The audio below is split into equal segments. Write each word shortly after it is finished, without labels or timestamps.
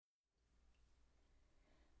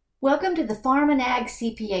Welcome to the Farm and Ag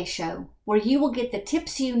CPA Show, where you will get the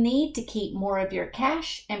tips you need to keep more of your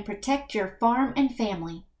cash and protect your farm and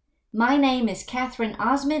family. My name is Catherine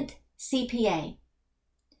Osment, CPA.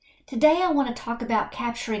 Today I want to talk about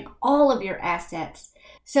capturing all of your assets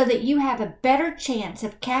so that you have a better chance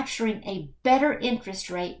of capturing a better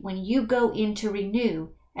interest rate when you go in to renew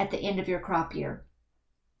at the end of your crop year.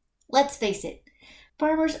 Let's face it,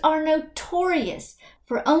 farmers are notorious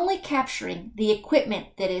for only capturing the equipment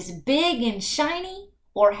that is big and shiny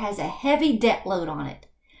or has a heavy debt load on it.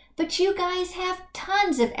 But you guys have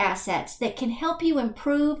tons of assets that can help you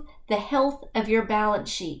improve the health of your balance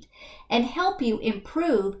sheet and help you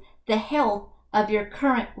improve the health of your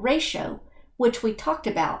current ratio, which we talked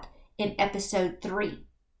about in episode 3.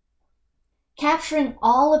 Capturing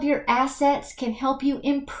all of your assets can help you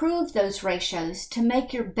improve those ratios to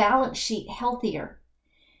make your balance sheet healthier.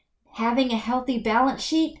 Having a healthy balance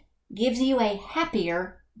sheet gives you a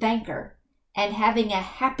happier banker, and having a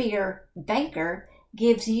happier banker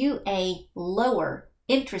gives you a lower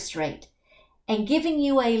interest rate, and giving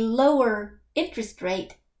you a lower interest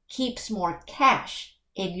rate keeps more cash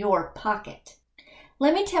in your pocket.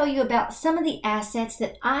 Let me tell you about some of the assets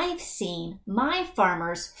that I've seen my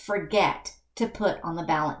farmers forget to put on the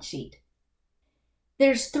balance sheet.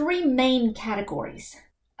 There's 3 main categories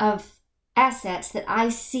of assets that I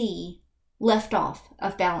see left off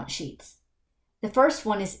of balance sheets. The first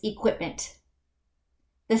one is equipment.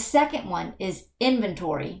 The second one is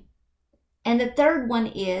inventory. And the third one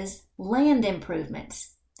is land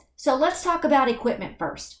improvements. So let's talk about equipment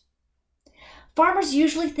first. Farmers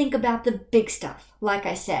usually think about the big stuff. Like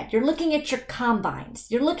I said, you're looking at your combines,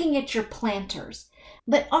 you're looking at your planters.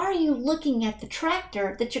 But are you looking at the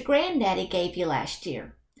tractor that your granddaddy gave you last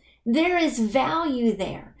year? There is value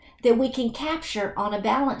there that we can capture on a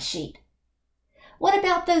balance sheet. What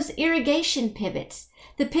about those irrigation pivots?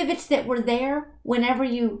 The pivots that were there whenever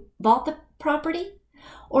you bought the property?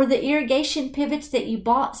 Or the irrigation pivots that you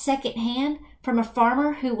bought secondhand from a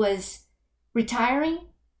farmer who was retiring?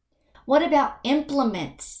 What about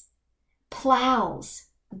implements, plows,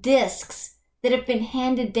 discs that have been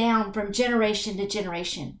handed down from generation to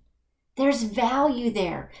generation? There's value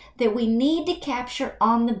there that we need to capture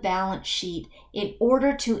on the balance sheet in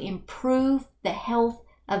order to improve the health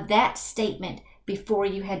of that statement before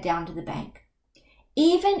you head down to the bank.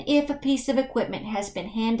 Even if a piece of equipment has been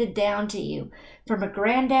handed down to you from a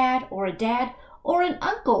granddad or a dad or an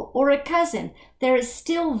uncle or a cousin, there is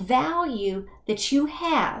still value that you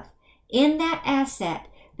have in that asset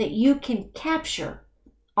that you can capture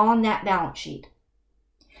on that balance sheet.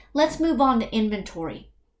 Let's move on to inventory.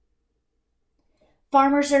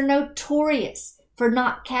 Farmers are notorious for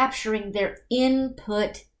not capturing their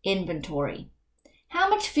input inventory. How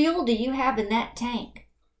much fuel do you have in that tank?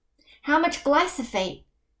 How much glyphosate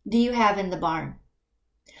do you have in the barn?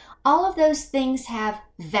 All of those things have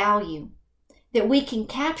value that we can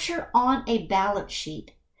capture on a balance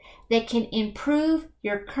sheet that can improve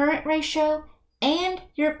your current ratio and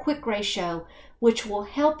your quick ratio, which will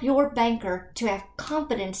help your banker to have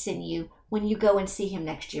confidence in you when you go and see him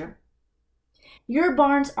next year. Your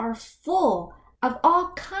barns are full of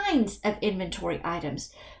all kinds of inventory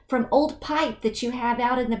items, from old pipe that you have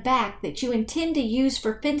out in the back that you intend to use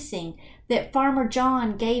for fencing that Farmer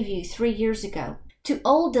John gave you 3 years ago, to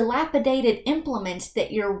old dilapidated implements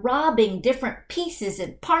that you're robbing different pieces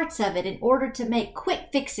and parts of it in order to make quick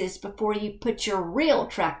fixes before you put your real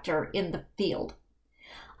tractor in the field.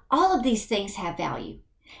 All of these things have value,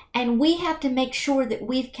 and we have to make sure that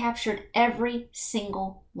we've captured every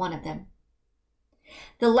single one of them.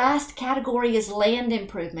 The last category is land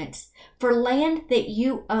improvements. For land that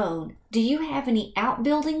you own, do you have any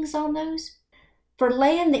outbuildings on those? For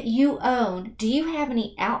land that you own, do you have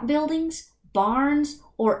any outbuildings, barns,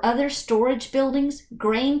 or other storage buildings,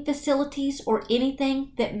 grain facilities, or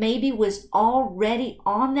anything that maybe was already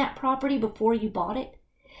on that property before you bought it?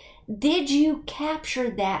 Did you capture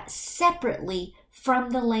that separately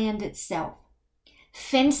from the land itself?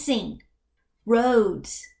 Fencing,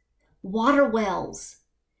 roads, water wells.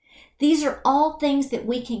 These are all things that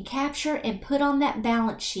we can capture and put on that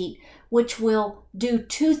balance sheet, which will do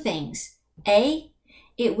 2 things. A,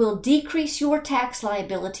 it will decrease your tax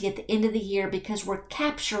liability at the end of the year because we're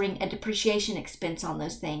capturing a depreciation expense on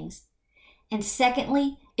those things. And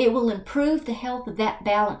secondly, it will improve the health of that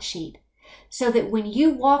balance sheet so that when you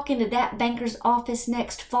walk into that banker's office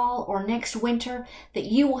next fall or next winter, that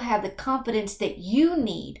you will have the confidence that you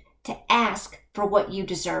need to ask for what you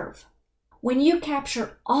deserve. When you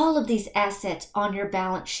capture all of these assets on your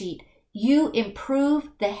balance sheet, you improve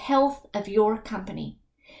the health of your company.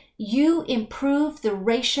 You improve the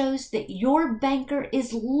ratios that your banker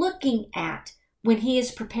is looking at when he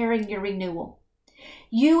is preparing your renewal.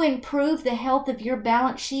 You improve the health of your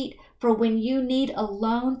balance sheet for when you need a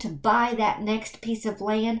loan to buy that next piece of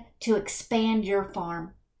land to expand your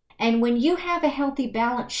farm. And when you have a healthy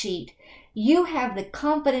balance sheet, you have the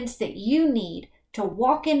confidence that you need to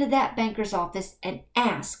walk into that banker's office and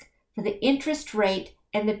ask for the interest rate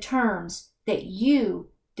and the terms that you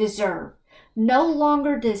deserve. No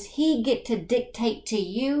longer does he get to dictate to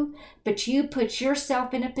you, but you put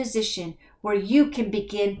yourself in a position where you can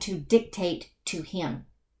begin to dictate to him.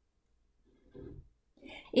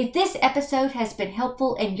 If this episode has been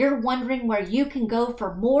helpful and you're wondering where you can go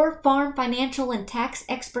for more farm, financial, and tax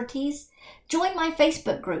expertise, join my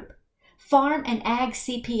Facebook group, Farm and Ag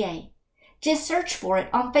CPA. Just search for it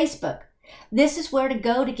on Facebook. This is where to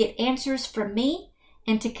go to get answers from me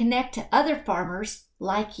and to connect to other farmers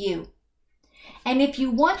like you. And if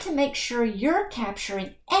you want to make sure you're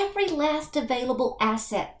capturing every last available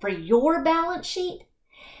asset for your balance sheet,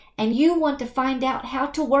 and you want to find out how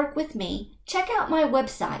to work with me, check out my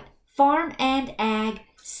website,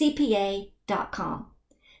 farmandagcpa.com.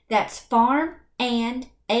 That's farm and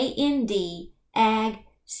agcpa.com.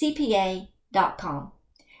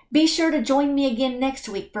 Be sure to join me again next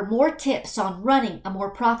week for more tips on running a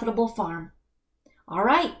more profitable farm. All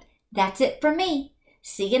right, that's it for me.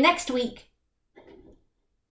 See you next week.